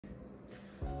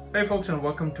Hey folks, and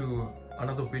welcome to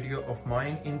another video of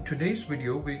mine. In today's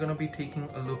video, we're going to be taking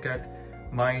a look at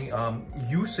my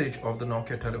usage of the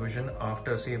Nokia television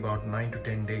after say about 9 to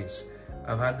 10 days.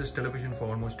 I've had this television for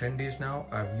almost 10 days now.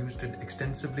 I've used it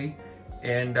extensively.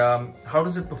 And how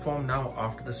does it perform now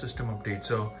after the system update?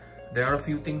 So there are a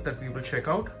few things that we will check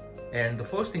out. And the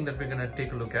first thing that we're going to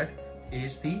take a look at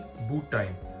is the boot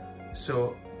time.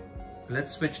 So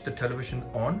let's switch the television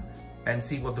on and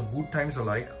see what the boot times are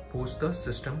like post the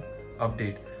system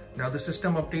update. Now the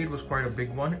system update was quite a big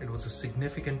one. It was a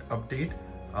significant update,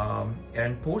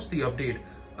 and post the update,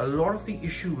 a lot of the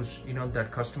issues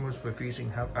that customers were facing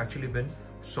have actually been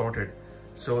sorted.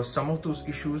 So some of those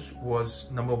issues was,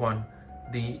 number one,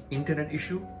 the internet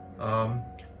issue.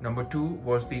 Number two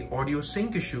was the audio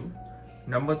sync issue.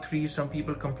 Number three, some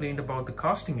people complained about the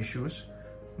casting issues.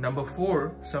 Number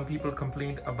four, some people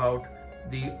complained about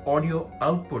the audio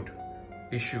output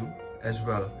issue as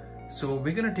well. So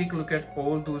we're going to take a look at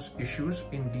all those issues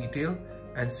in detail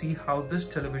and see how this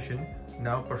television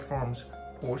now performs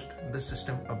post the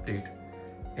system update.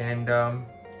 And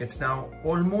it's now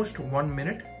almost 1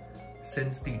 minute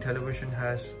since the television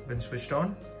has been switched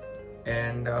on,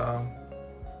 and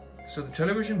so the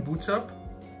television boots up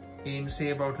in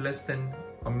say about less than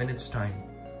a minute's time.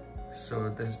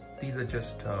 So these are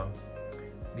just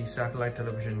the satellite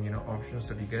television options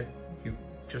that you get. You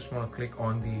just want to click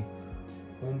on the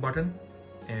home button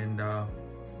and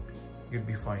you'd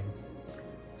be fine.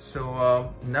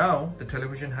 So now the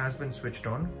television has been switched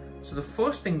on. So the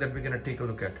first thing that we're going to take a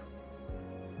look at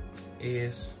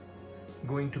is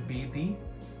going to be the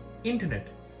internet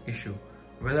issue,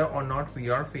 whether or not we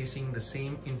are facing the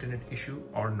same internet issue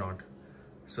or not.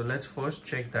 So let's first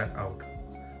check that out.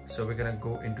 So we're going to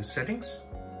go into settings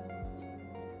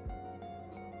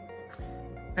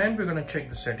and we're going to check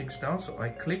the settings now. So I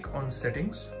click on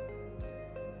settings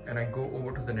and I go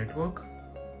over to the network,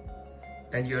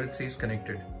 and here it says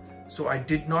connected. So I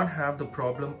did not have the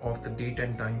problem of the date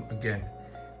and time again.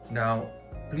 Now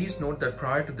please note that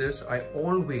prior to this I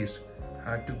always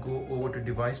had to go over to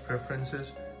device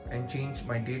preferences and change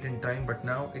my date and time, but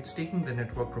now it's taking the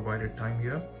network provided time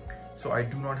here. So I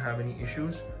do not have any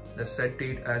issues. The set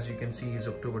date, as you can see, is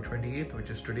October 28th, which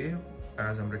is today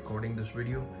as I'm recording this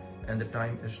video, and the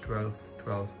time is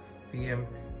 12:12 p.m.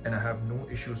 and I have no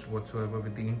issues whatsoever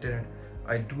with the internet.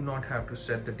 I do not have to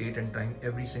set the date and time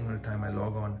every single time I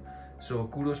log on. So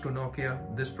kudos to Nokia.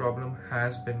 This problem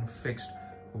has been fixed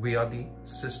via the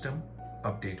system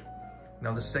update.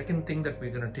 Now the second thing that we're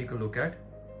going to take a look at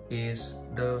is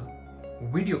the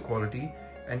video quality,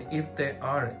 and if there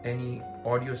are any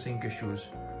audio sync issues.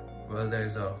 Well,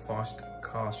 there's a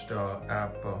Fastcast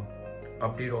app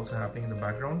update also happening in the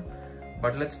background.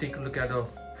 But let's take a look at a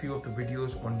few of the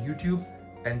videos on YouTube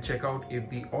and check out if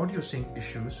the audio sync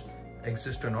issues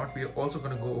exist or not. We are also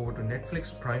going to go over to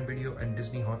Netflix, Prime Video and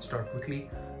Disney Hotstar quickly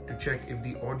to check if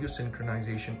the audio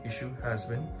synchronization issue has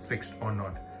been fixed or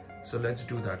not. So let's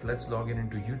do that. Let's log in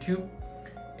into YouTube,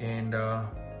 and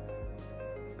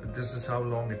this is how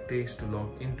long it takes to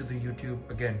log into the YouTube.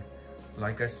 Again,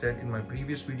 like I said in my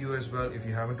previous video as well, if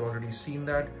you haven't already seen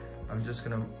that, I'm just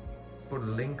gonna put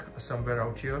a link somewhere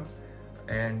out here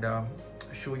and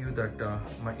show you that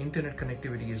my internet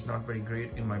connectivity is not very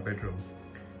great in my bedroom.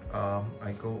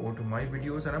 I go over to my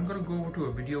videos and I'm gonna go over to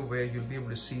a video where you'll be able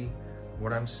to see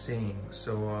what I'm saying.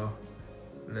 So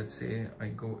let's say I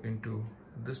go into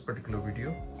this particular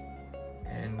video,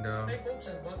 and hey folks,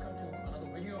 and welcome to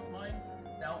another video of mine.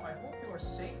 Now I hope you are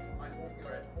safe, I hope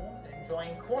you're at home and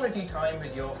enjoying quality time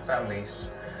with your families.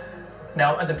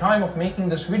 Now at the time of making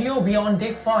this video, we are on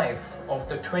day 5 of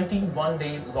the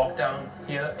 21-day lockdown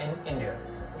here in India.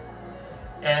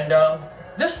 And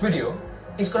this video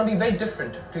is going to be very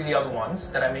different to the other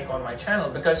ones that I make on my channel,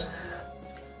 because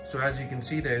so as you can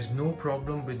see, there is no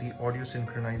problem with the audio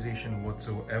synchronization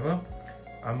whatsoever.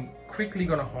 I'm quickly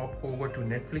going to hop over to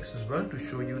Netflix as well to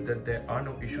show you that there are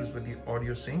no issues with the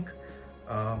audio sync.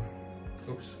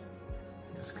 Oops,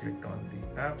 just clicked on the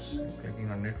apps, clicking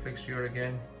on Netflix here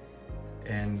again,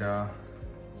 and I'm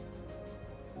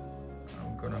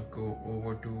gonna go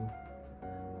over to,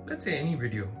 let's say, any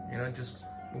video. Just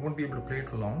we won't be able to play it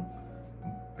for long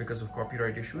because of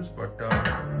copyright issues, but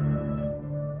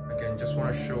again, just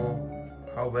want to show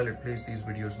how well it plays these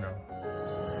videos now.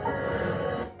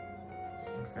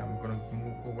 Okay, I'm gonna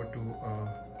move over to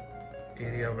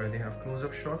area where they have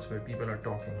close-up shots where people are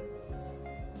talking.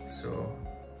 So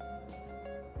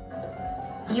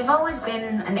you've always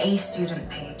been an A student,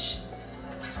 Paige,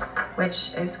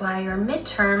 which is why your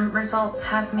midterm results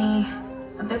have me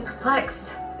a bit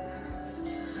perplexed.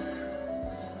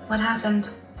 What happened?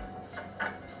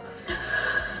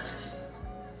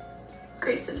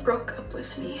 Grayson broke up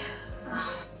with me.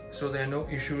 So there are no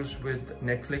issues with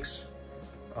Netflix.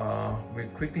 We're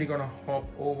quickly gonna hop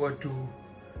over to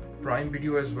Prime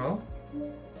Video as well.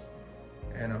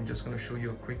 And I'm just gonna show you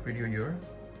a quick video here.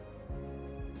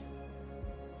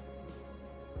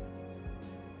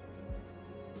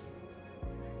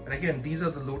 And again, these are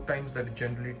the load times that it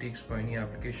generally takes for any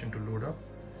application to load up.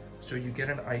 So you get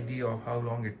an idea of how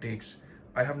long it takes.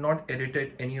 I have not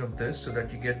edited any of this so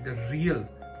that you get the real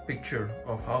picture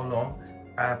of how long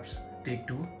apps take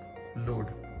to load.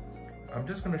 I'm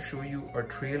just going to show you a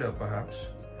trailer perhaps,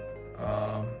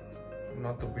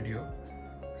 not the video.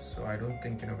 So I don't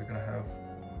think we're going to have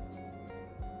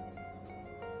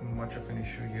much of an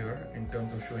issue here in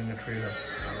terms of showing a trailer.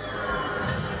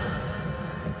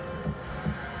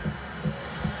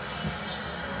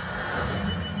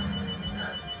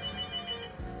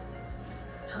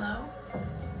 Hello?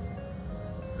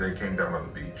 They came down on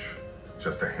the beach.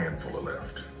 Just a handful are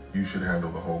left. You should handle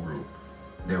the whole group.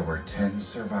 There were 10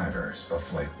 survivors of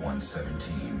Flight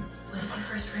 117. When did you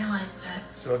first realize that?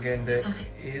 So again, there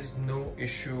is no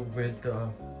issue with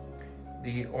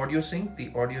the audio sync.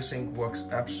 The audio sync works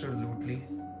absolutely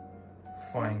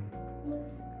fine.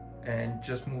 And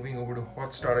just moving over to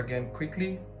Hotstar again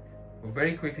quickly,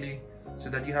 very quickly, so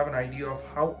that you have an idea of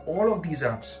how all of these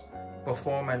apps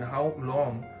perform and how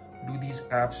long do these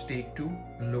apps take to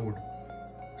load.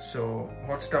 So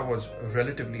Hotstar was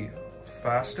relatively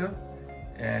faster,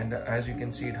 and as you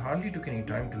can see, it hardly took any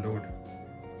time to load.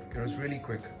 It was really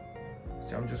quick.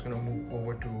 So I'm just going to move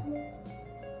over to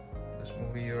this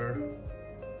movie here.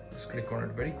 Just click on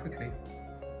it very quickly.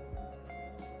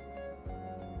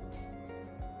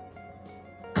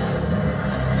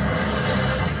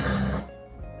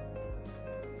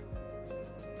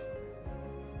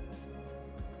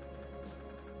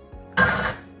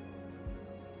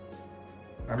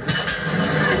 I'm just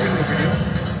skipping the video.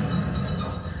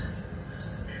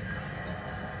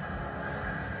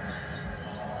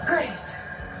 Grace!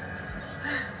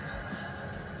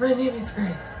 My name is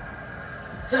Grace.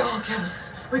 They're all coming.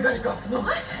 We gotta go. No.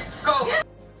 What? Go!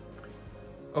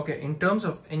 Okay, in terms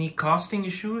of any casting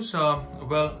issues,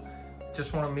 well,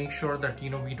 just want to make sure that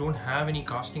we don't have any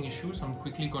casting issues. I'm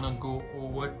quickly gonna go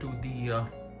over to the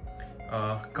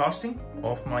casting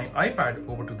of my iPad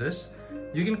over to this.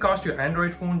 You can cast your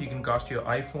Android phone, you can cast your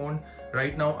iPhone.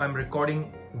 Right now I'm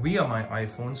recording via my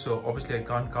iPhone, so obviously I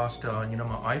can't cast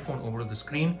my iPhone over to the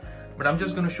screen, but I'm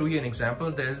just going to show you an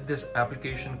example. There's this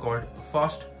application called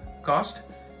Fast Cast,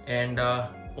 and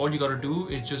all you got to do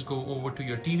is just go over to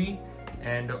your TV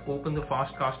and open the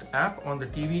Fast Cast app on the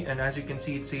TV, and as you can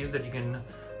see, it says that you can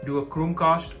do a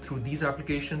Chromecast through these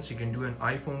applications. You can do an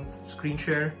iPhone screen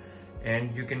share,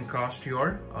 and you can cast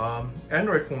your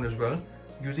Android phone as well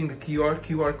using the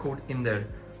QR code in there.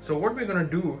 So what we're gonna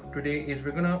do today is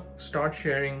we're gonna start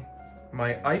sharing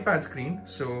my iPad screen.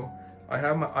 So I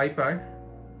have my iPad,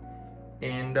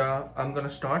 and I'm gonna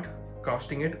start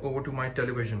casting it over to my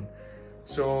television.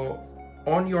 So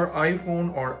on your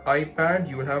iPhone or iPad,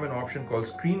 you will have an option called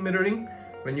screen mirroring.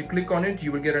 When you click on it,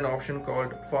 you will get an option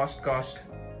called Fast Cast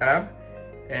app,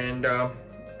 and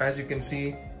as you can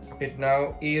see, it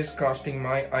now is casting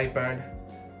my iPad,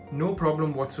 no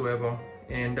problem whatsoever.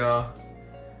 And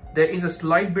there is a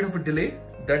slight bit of a delay.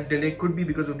 That delay could be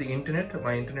because of the internet.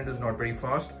 My internet is not very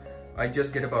fast. I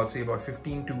just get about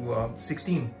 15 to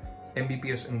 16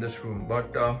 Mbps in this room.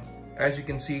 But as you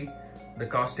can see, the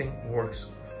casting works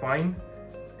fine,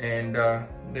 and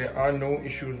there are no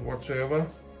issues whatsoever.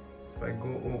 If I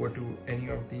go over to any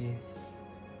of the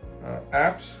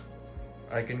apps,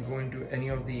 I can go into any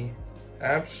of the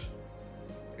apps.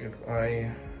 If I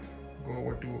go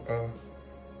over to a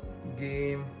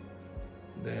game,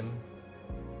 then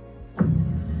the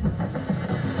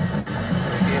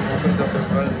game opens up as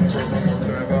well, no problem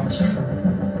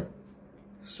whatsoever.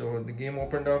 So the game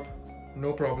opened up,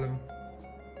 no problem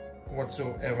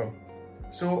whatsoever.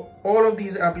 So all of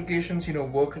these applications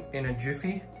work in a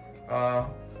jiffy,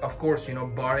 of course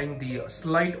barring the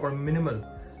slight or minimal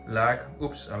lag.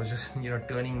 Oops, I was just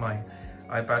turning my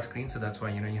iPad screen, so that's why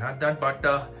you had that. But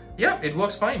yeah, it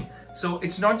works fine. So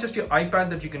it's not just your iPad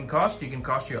that you can cast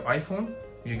your iPhone,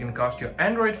 you can cast your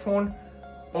Android phone,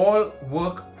 all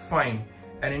work fine.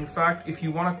 And in fact, if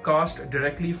you want to cast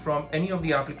directly from any of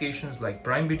the applications like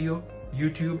Prime Video,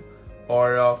 YouTube,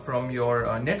 or from your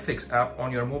Netflix app on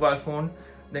your mobile phone,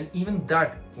 then even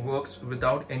that works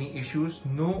without any issues,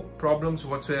 no problems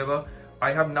whatsoever.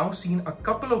 I have now seen a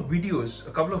couple of videos,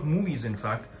 a couple of movies in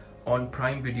fact, on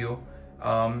Prime Video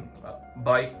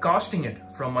by casting it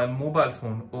from my mobile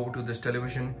phone over to this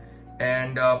television,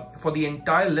 and for the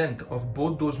entire length of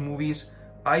both those movies,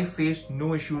 I faced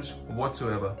no issues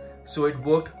whatsoever. So it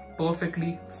worked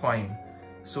perfectly fine.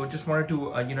 So just wanted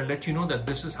to let you know that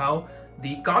this is how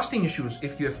the casting issues,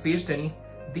 if you have faced any,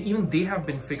 even they have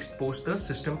been fixed post the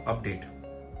system update.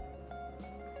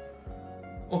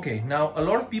 Okay, now a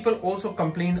lot of people also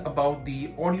complained about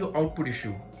the audio output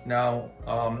issue. Now,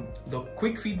 the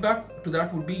quick feedback to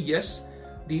that would be yes,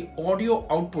 the audio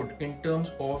output in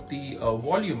terms of the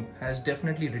volume has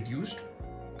definitely reduced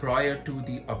prior to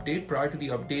the update. Prior to the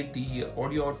update, the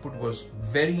audio output was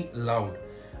very loud.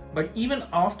 But even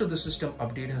after the system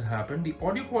update has happened, the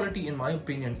audio quality, in my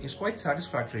opinion, is quite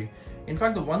satisfactory. In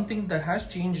fact, the one thing that has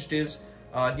changed is,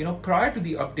 prior to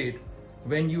the update,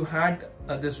 when you had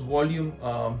this volume,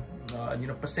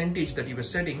 percentage that you were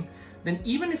setting, then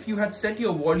even if you had set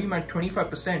your volume at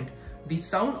 25%, the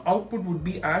sound output would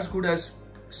be as good as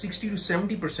 60 to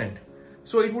 70%.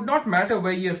 So it would not matter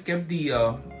where you have kept the,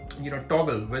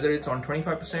 toggle, whether it's on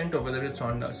 25% or whether it's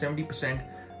on 70%,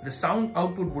 the sound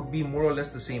output would be more or less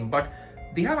the same. But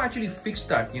they have actually fixed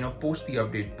that, post the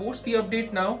update. Post the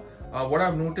update now, what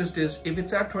I've noticed is if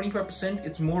it's at 25%,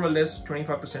 it's more or less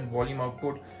 25% volume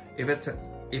output. If it's at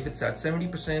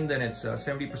 70%, then it's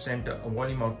 70%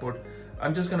 volume output.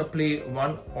 I'm just going to play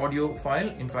one audio file.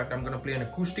 In fact, I'm going to play an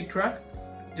acoustic track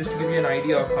just to give you an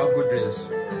idea of how good it is.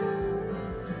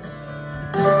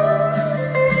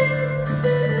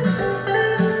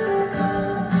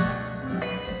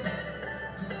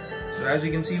 So as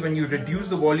you can see, when you reduce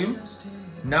the volume,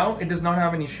 now it does not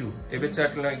have an issue. If it's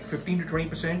at like 15 to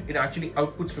 20%, it actually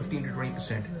outputs 15 to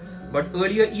 20%. But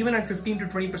earlier, even at 15 to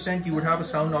 20%, you would have a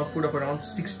sound output of around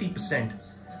 60%.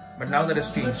 But now that has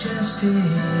changed.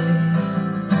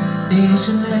 Is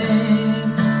your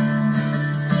name.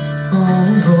 Oh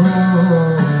Lord,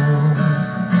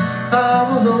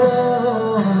 oh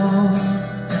Lord,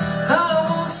 I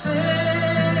will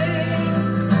sing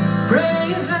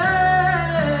praises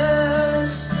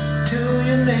to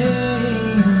your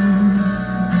name.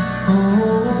 Oh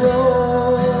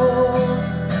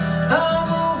Lord, I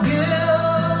will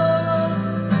give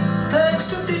thanks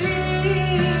to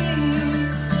thee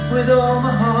with all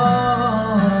my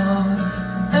heart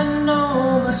and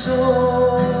all my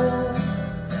soul.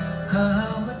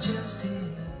 How majestic.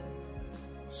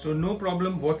 So no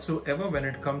problem whatsoever when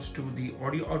it comes to the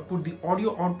audio output. The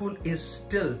audio output is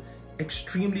still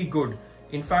extremely good.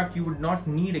 In fact, you would not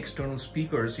need external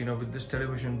speakers, with this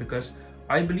television, because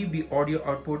I believe the audio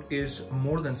output is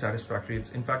more than satisfactory. It's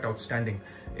in fact outstanding.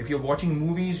 If you're watching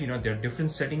movies, there are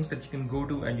different settings that you can go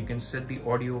to and you can set the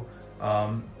audio,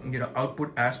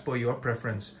 output as per your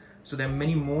preference. So there are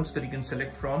many modes that you can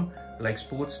select from, like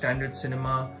sports, standard,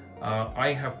 cinema.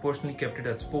 I have personally kept it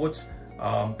at sports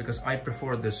because I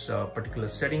prefer this particular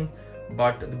setting.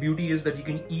 But the beauty is that you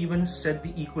can even set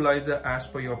the equalizer as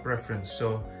per your preference.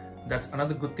 So that's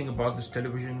another good thing about this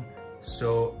television.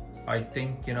 So I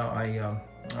think, I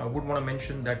would want to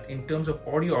mention that in terms of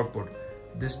audio output,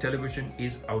 this television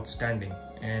is outstanding,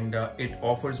 and it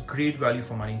offers great value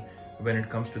for money when it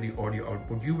comes to the audio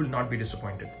output. You will not be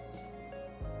disappointed.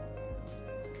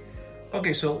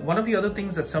 Okay, so one of the other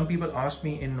things that some people asked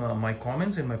me in my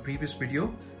comments in my previous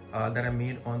video that I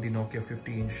made on the Nokia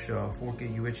 50-inch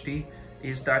 4K UHD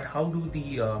is that how do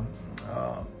the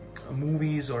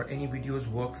movies or any videos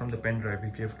work from the pen drive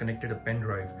if you have connected a pen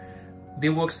drive? They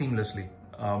work seamlessly.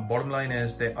 Bottom line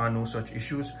is there are no such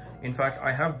issues. In fact,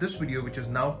 I have this video which is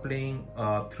now playing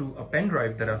through a pen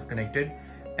drive that I've connected,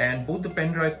 and both the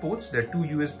pen drive ports, there are two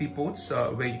USB ports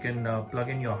where you can plug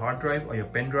in your hard drive or your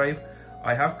pen drive.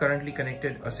 I have currently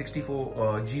connected a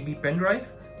 64 GB pen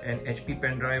drive and HP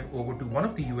pen drive over to one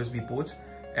of the USB ports,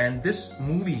 and this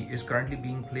movie is currently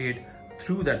being played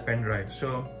through that pen drive.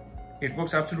 So it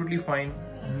works absolutely fine,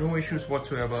 no issues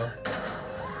whatsoever.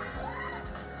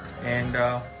 And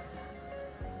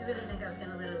you really think I was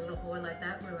gonna let a little boy like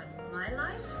that ruin my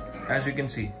life? As you can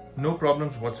see, no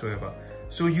problems whatsoever.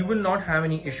 So you will not have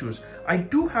any issues. I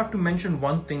do have to mention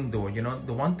one thing though,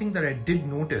 the one thing that I did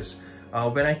notice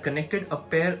when I connected a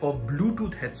pair of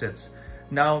Bluetooth headsets.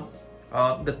 Now,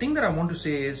 the thing that I want to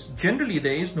say is generally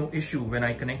there is no issue when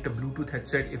I connect a Bluetooth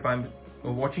headset if I'm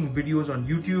watching videos on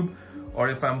YouTube or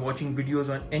if I'm watching videos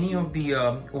on any of the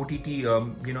OTT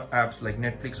apps like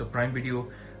Netflix or Prime Video.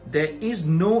 There is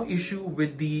no issue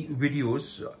with the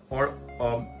videos or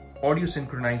audio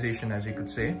synchronization, as you could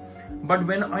say. But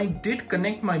when I did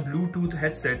connect my Bluetooth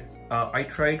headset, I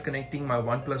tried connecting my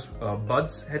OnePlus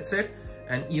Buds headset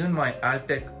and even my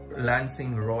Altec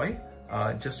Lansing Roy,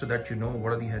 just so that you know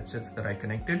what are the headsets that I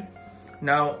connected.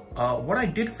 Now, what I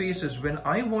did face is when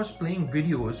I was playing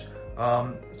videos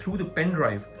through the pen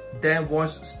drive, there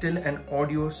was still an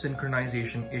audio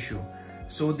synchronization issue.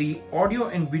 So the audio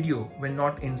and video were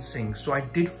not in sync. So I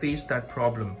did face that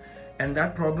problem, and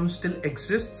that problem still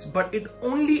exists, but it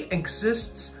only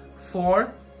exists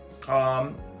for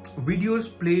videos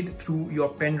played through your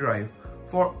pen drive.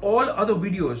 For all other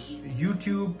videos,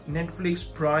 YouTube, Netflix,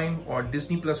 Prime, or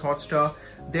Disney Plus Hotstar,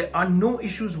 there are no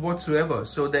issues whatsoever.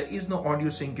 So there is no audio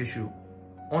sync issue,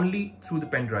 only through the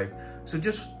pen drive. So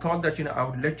just thought that, I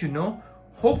would let you know.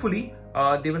 Hopefully,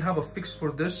 they will have a fix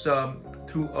for this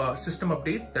through a system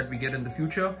update that we get in the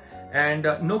future. And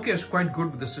Nokia is quite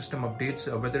good with the system updates,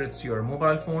 whether it's your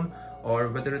mobile phone or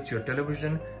whether it's your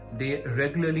television. They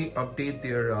regularly update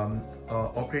their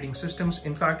operating systems.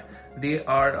 In fact, they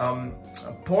are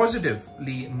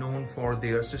positively known for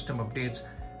their system updates,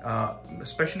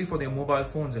 especially for their mobile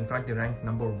phones. In fact, they rank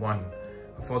 #1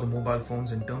 for the mobile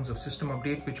phones in terms of system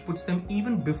update, which puts them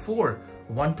even before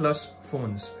OnePlus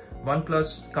phones.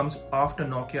 OnePlus comes after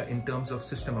Nokia in terms of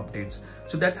system updates.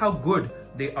 So that's how good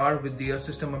they are with their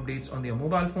system updates on their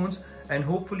mobile phones. And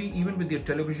hopefully even with their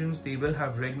televisions, they will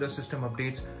have regular system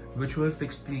updates which will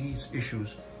fix these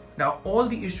issues. Now, all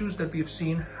the issues that we've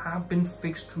seen have been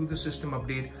fixed through the system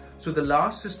update. So the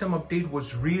last system update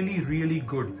was really, really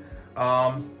good.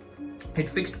 It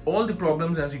fixed all the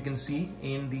problems, as you can see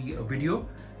in the video.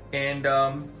 And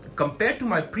compared to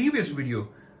my previous video,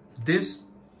 this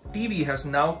TV has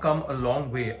now come a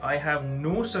long way. I have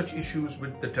no such issues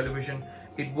with the television.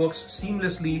 It works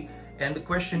seamlessly. And the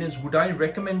question is, would I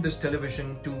recommend this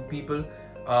television to people?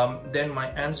 Then my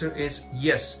answer is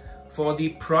yes. For the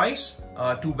price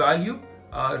to value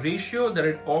ratio that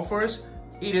it offers,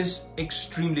 it is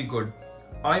extremely good.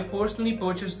 I personally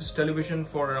purchased this television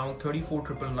for around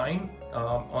 34,999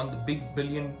 on the big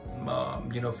billion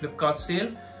Flipkart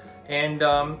sale. And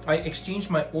I exchanged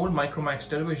my old Micromax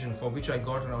television, for which I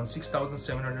got around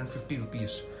 6,750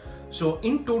 rupees. So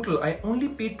in total, I only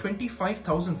paid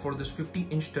 25,000 for this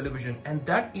 50-inch television, and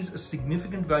that is a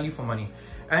significant value for money.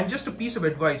 And just a piece of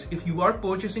advice, if you are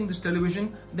purchasing this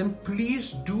television, then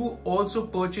please do also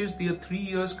purchase their 3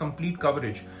 years complete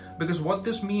coverage. Because what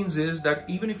this means is that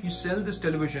even if you sell this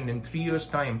television in 3 years'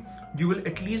 time, you will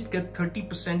at least get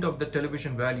 30% of the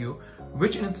television value,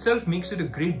 which in itself makes it a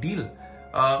great deal.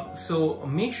 So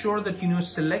make sure that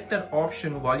select that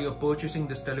option while you're purchasing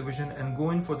this television and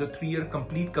go in for the 3-year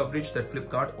complete coverage that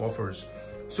Flipkart offers.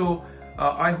 So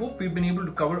I hope we've been able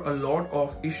to cover a lot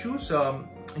of issues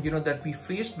that we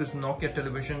faced with Nokia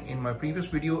television in my previous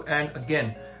video. And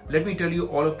again, let me tell you,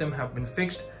 all of them have been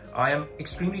fixed. I am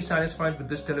extremely satisfied with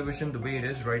this television the way it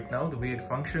is right now, the way it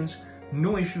functions.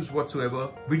 No issues whatsoever.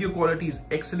 Video quality is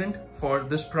excellent for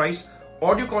this price.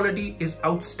 Audio quality is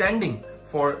outstanding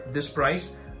for this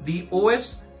price. The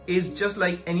OS is just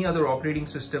like any other operating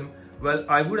system. Well,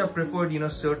 I would have preferred,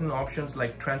 certain options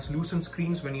like translucent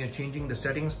screens when you're changing the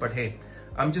settings, but hey,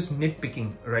 I'm just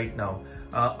nitpicking right now.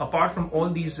 Apart from all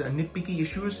these nitpicky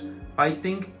issues, I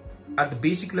think at the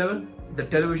basic level, the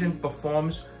television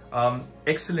performs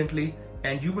excellently,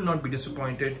 and you will not be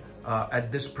disappointed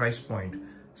at this price point.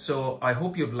 So I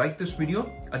hope you've liked this video.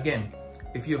 Again,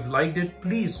 if you've liked it,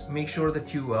 please make sure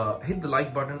that you hit the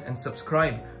like button and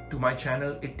subscribe to my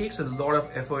channel. It takes a lot of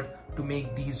effort to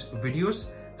make these videos.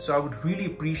 So I would really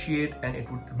appreciate, and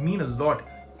it would mean a lot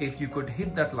if you could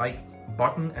hit that like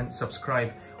button and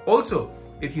subscribe. Also,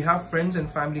 if you have friends and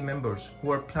family members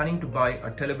who are planning to buy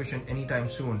a television anytime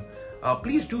soon,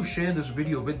 please do share this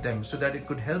video with them so that it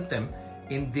could help them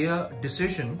in their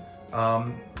decision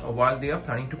while they are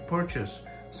planning to purchase.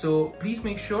 So please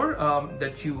make sure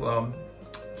that you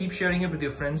keep sharing it with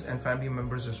your friends and family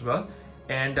members as well.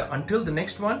 And until the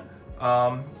next one,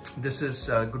 this is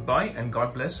goodbye and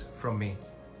God bless from me.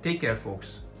 Take care,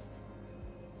 folks.